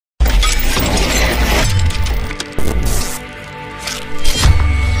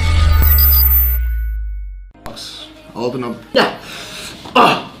open them. Yeah.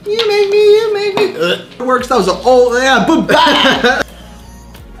 You make me. It works. That was an old, yeah, but back.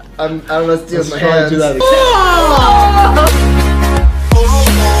 I don't know what to do with my Let's try and hands. do that again.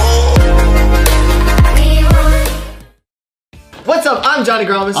 What's up? I'm Johnny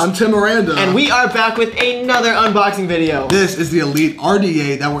Gromas. I'm Tim Miranda. And we are back with another unboxing video. This is the Elite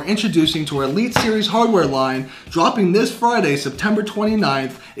RDA that we're introducing to our Elite Series hardware line, dropping this Friday, September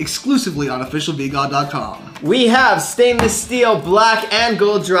 29th, exclusively on officialvgod.com. We have stainless steel, black, and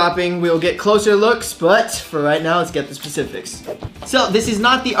gold dropping. We'll get closer looks, but for right now, let's get the specifics. So this is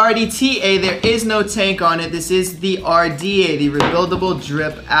not the RDTA. There is no tank on it. This is the RDA, the rebuildable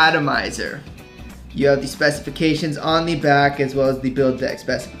drip atomizer. You have the specifications on the back as well as the build deck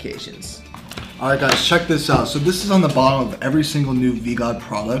specifications. Alright guys, check this out. So this is on the bottom of every single new VGOD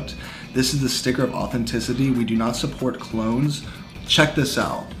product. This is the sticker of authenticity. We do not support clones. Check this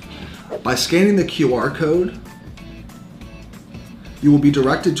out. By scanning the QR code, you will be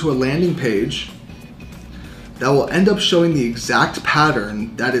directed to a landing page that will end up showing the exact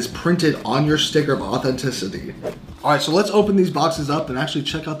pattern that is printed on your sticker of authenticity. Alright, so let's open these boxes up and actually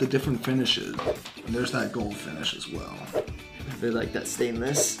check out the different finishes. And there's that gold finish as well. I really like that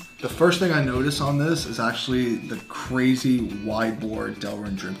stainless. The first thing I notice on this is actually the crazy wide bore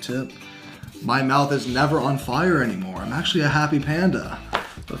Delrin drip tip. My mouth is never on fire anymore. I'm actually a happy panda.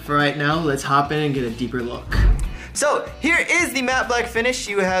 But for right now, let's hop in and get a deeper look. So here is the matte black finish.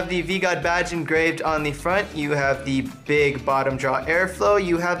 You have the VGOD badge engraved on the front. You have the big bottom draw airflow.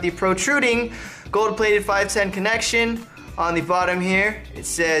 You have the protruding gold-plated 510 connection. On the bottom here, it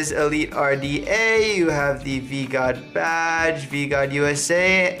says Elite RDA. You have the VGOD badge, VGOD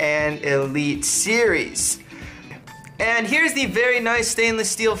USA, and Elite Series. And here's the very nice stainless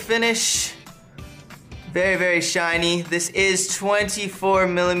steel finish. Very, very shiny. This is 24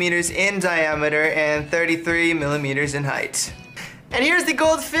 millimeters in diameter and 33 millimeters in height. And here's the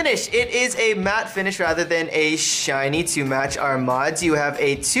gold finish. It is a matte finish rather than a shiny to match our mods. You have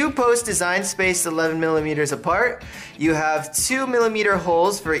a 2-post design spaced 11 millimeters apart. You have 2 millimeter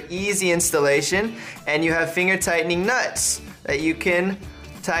holes for easy installation, and you have finger tightening nuts that you can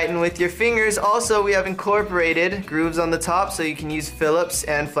tighten with your fingers. Also, we have incorporated grooves on the top so you can use Phillips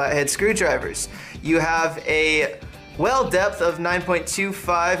and flathead screwdrivers. You have a well depth of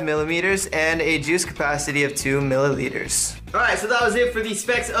 9.25 millimeters and a juice capacity of 2 milliliters. Alright, so that was it for the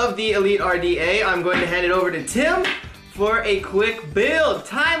specs of the Elite RDA. I'm going to hand it over to Tim for a quick build.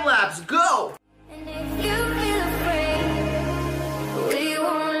 Time lapse, go! And if you feel afraid, we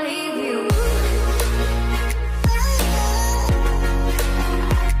won't leave you.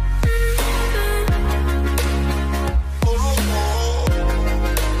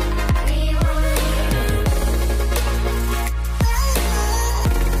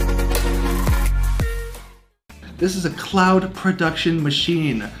 This is a cloud production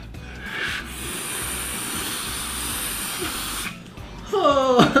machine.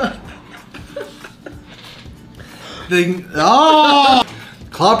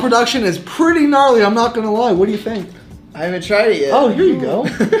 Cloud production is pretty gnarly, I'm not gonna lie. What do you think? I haven't tried it yet. Oh, here you go.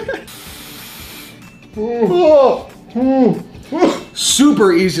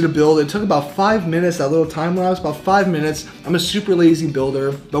 Super easy to build. It took about 5 minutes, that little time lapse, about 5 minutes. I'm a super lazy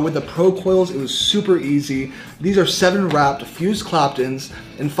builder, but with the Pro Coils, it was super easy. These are 7 wrapped fused Claptons,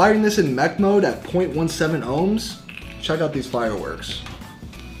 and firing this in mech mode at 0.17 ohms, check out these fireworks.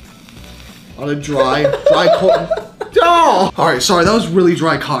 On a dry cotton. Oh! Alright, sorry, that was really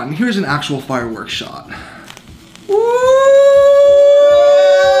dry cotton. Here's an actual fireworks shot.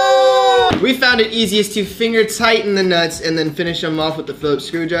 We found it easiest to finger tighten the nuts and then finish them off with the Phillips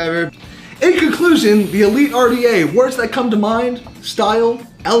screwdriver. In conclusion, the Elite RDA, words that come to mind: style,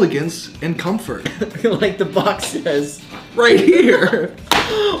 elegance, and comfort. Like the box says. Right here.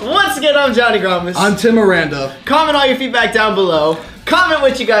 Once again, I'm Johnny Gromas. I'm Tim Miranda. Comment all your feedback down below. Comment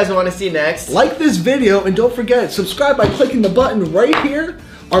what you guys want to see next. Like this video, and don't forget, subscribe by clicking the button right here,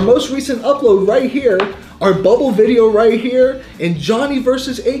 our most recent upload right here, our bubble video right here, and Johnny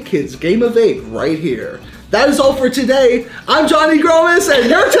vs. 8Kids Game of 8 right here. That is all for today. I'm Johnny Gromas, and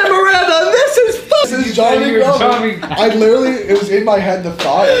you're Tim Miranda. This is Johnny Gromas. I literally, it was in my head, the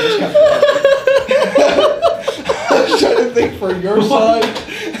thought. I just kept I was trying to think for your side.